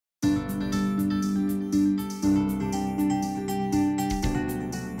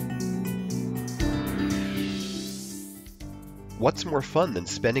What's more fun than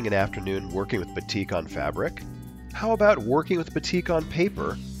spending an afternoon working with batik on fabric? How about working with batik on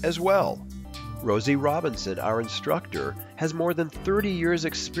paper as well? Rosi Robinson, our instructor, has more than 30 years'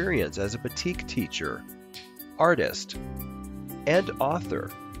 experience as a batik teacher, artist, and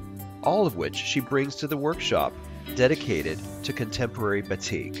author, all of which she brings to the workshop dedicated to contemporary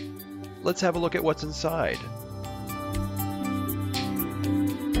batik. Let's have a look at what's inside.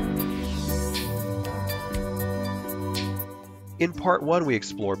 In part 1, we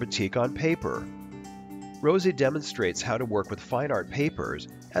explore batik on paper. Rosi demonstrates how to work with fine art papers,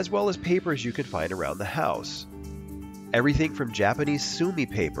 as well as papers you can find around the house. Everything from Japanese sumi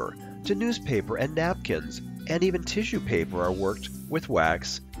paper to newspaper and napkins, and even tissue paper are worked with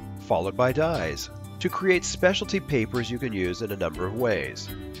wax, followed by dyes, to create specialty papers you can use in a number of ways.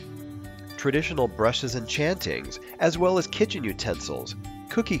 Traditional brushes and chantings, as well as kitchen utensils,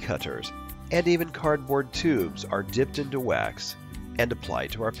 cookie cutters, and even cardboard tubes are dipped into wax and applied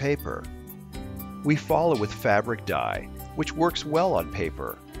to our paper. We follow with fabric dye, which works well on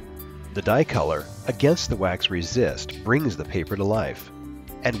paper. The dye color against the wax resist brings the paper to life.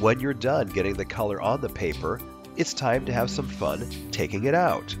 And when you're done getting the color on the paper, it's time to have some fun taking it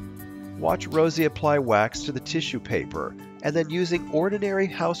out. Watch Rosi apply wax to the tissue paper and then using ordinary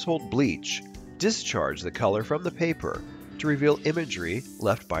household bleach, discharge the color from the paper to reveal imagery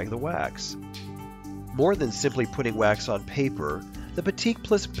left by the wax. More than simply putting wax on paper, the Batik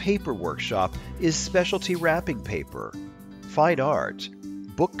Plus Paper Workshop is specialty wrapping paper, fine art,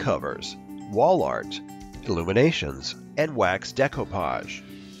 book covers, wall art, illuminations, and wax decoupage.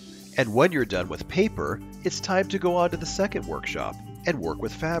 And when you're done with paper, it's time to go on to the second workshop and work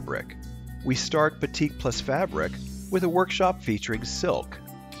with fabric. We start Batik Plus Fabric with a workshop featuring silk,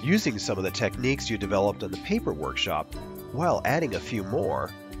 using some of the techniques you developed on the paper workshop. While adding a few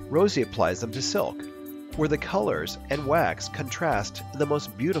more, Rosi applies them to silk, where the colors and wax contrast in the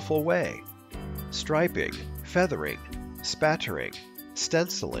most beautiful way. Striping, feathering, spattering,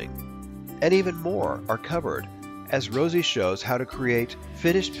 stenciling, and even more are covered as Rosi shows how to create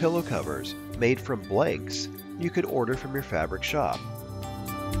finished pillow covers made from blanks you can order from your fabric shop.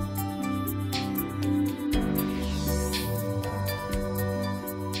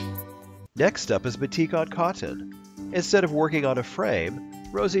 Next up is batik on cotton. Instead of working on a frame,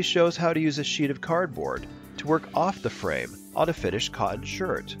 Rosi shows how to use a sheet of cardboard to work off the frame on a finished cotton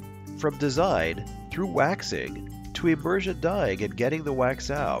shirt. From design, through waxing, to immersion dyeing and getting the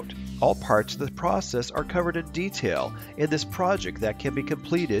wax out, all parts of the process are covered in detail in this project that can be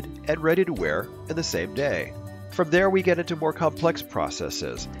completed and ready to wear in the same day. From there, we get into more complex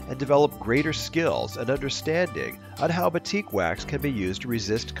processes and develop greater skills and understanding on how batik wax can be used to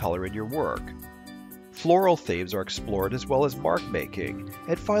resist color in your work. Floral themes are explored as well as mark making,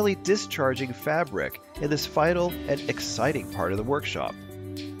 and finally discharging fabric in this final and exciting part of the workshop.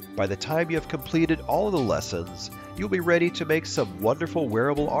 By the time you have completed all of the lessons, you'll be ready to make some wonderful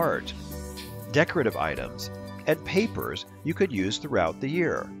wearable art, decorative items, and papers you could use throughout the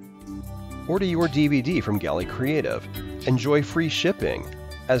year. Order your DVD from Galley Creative. Enjoy free shipping,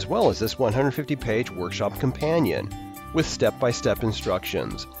 as well as this 150-page workshop companion with step-by-step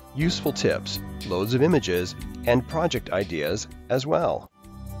instructions, useful tips, loads of images, and project ideas as well.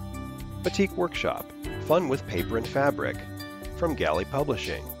 Batik Workshop, fun with paper and fabric, from Galley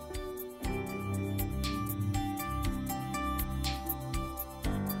Publishing.